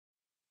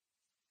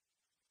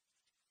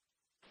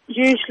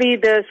Usually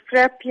the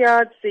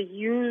scrapyards, the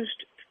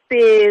used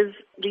spares,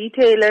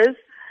 retailers,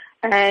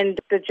 and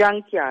the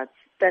junkyards.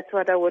 That's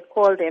what I would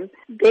call them.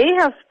 They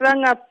have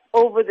sprung up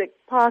over the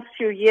past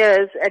few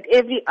years at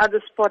every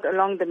other spot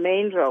along the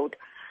main road.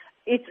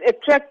 It's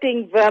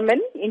attracting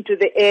vermin into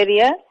the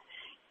area.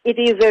 It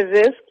is a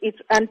risk. It's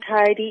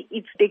untidy.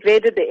 It's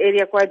degraded the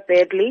area quite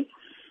badly.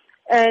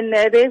 And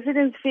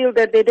residents feel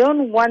that they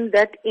don't want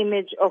that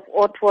image of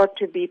Ottawa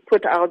to be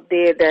put out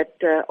there,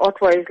 that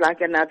Ottawa is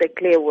like another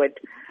Clearwood.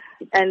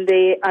 And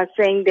they are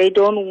saying they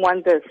don't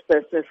want those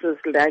businesses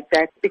like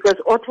that because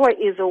Ottawa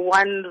is a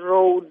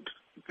one-road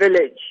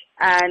village,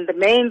 and the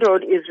main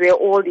road is where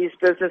all these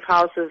business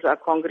houses are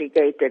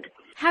congregated.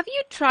 Have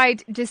you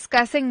tried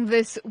discussing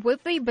this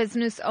with the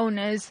business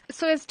owners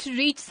so as to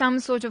reach some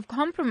sort of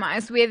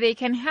compromise where they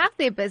can have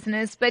their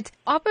business but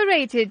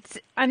operate it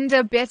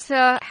under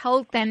better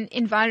health and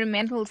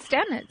environmental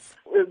standards?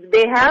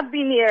 There have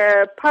been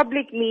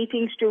public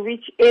meetings to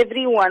which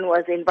everyone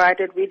was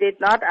invited. We did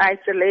not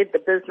isolate the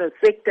business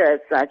sector as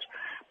such,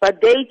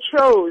 but they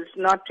chose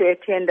not to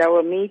attend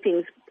our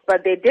meetings.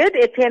 But they did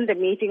attend the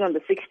meeting on the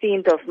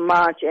 16th of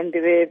March, and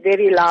they were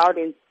very loud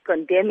in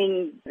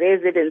condemning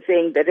residents,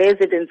 saying the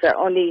residents are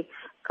only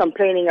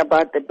complaining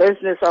about the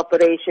business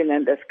operation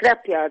and the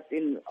scrapyards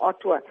in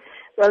Ottawa.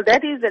 Well,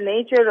 that is the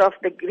nature of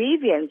the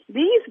grievance.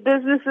 These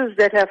businesses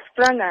that have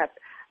sprung up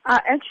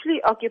are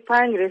actually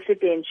occupying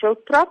residential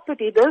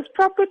property. Those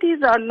properties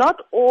are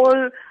not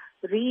all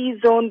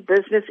rezoned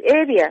business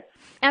area.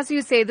 As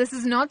you say, this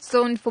is not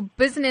zoned for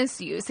business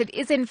use. It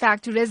is in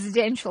fact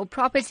residential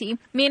property,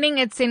 meaning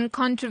it's in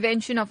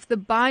contravention of the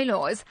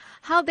bylaws.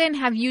 How then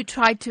have you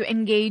tried to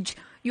engage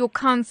your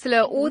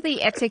councillor or the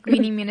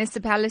eThekwini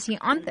municipality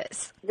on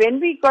this? When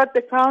we got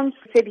the council,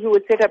 said he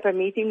would set up a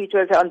meeting, which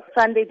was on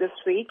Sunday this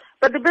week,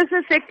 but the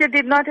business sector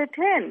did not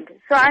attend.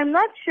 So I'm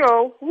not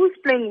sure who's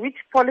playing which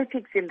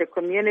politics in the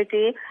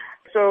community.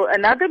 So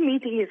another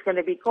meeting is going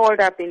to be called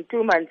up in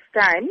 2 months'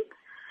 time,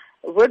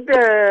 with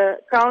the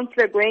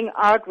councillor going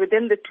out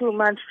within the 2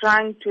 months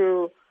trying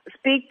to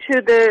speak to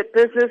the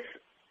business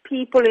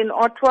people in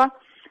Ottawa,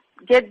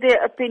 get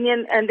their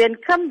opinion, and then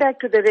come back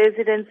to the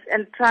residents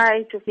and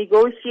try to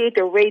negotiate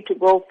a way to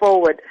go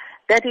forward.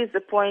 That is the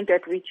point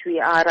at which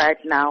we are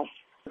right now.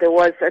 There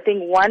was, I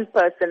think, one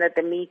person at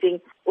the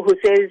meeting who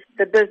says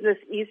the business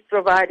is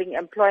providing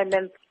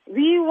employment.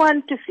 We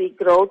want to see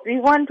growth. We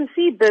want to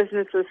see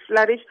businesses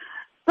flourish,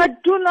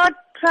 but do not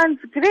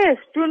transgress.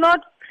 Do not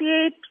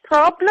create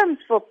problems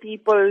for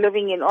people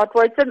living in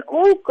Ottawa. It's an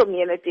old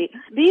community.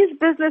 These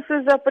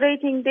businesses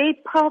operating, they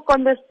park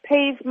on the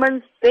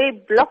pavements,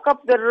 they block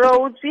up the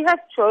roads. We have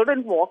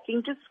children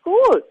walking to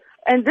school.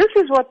 And this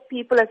is what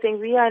people are saying.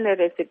 We are in a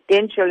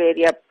residential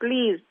area.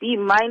 Please be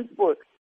mindful.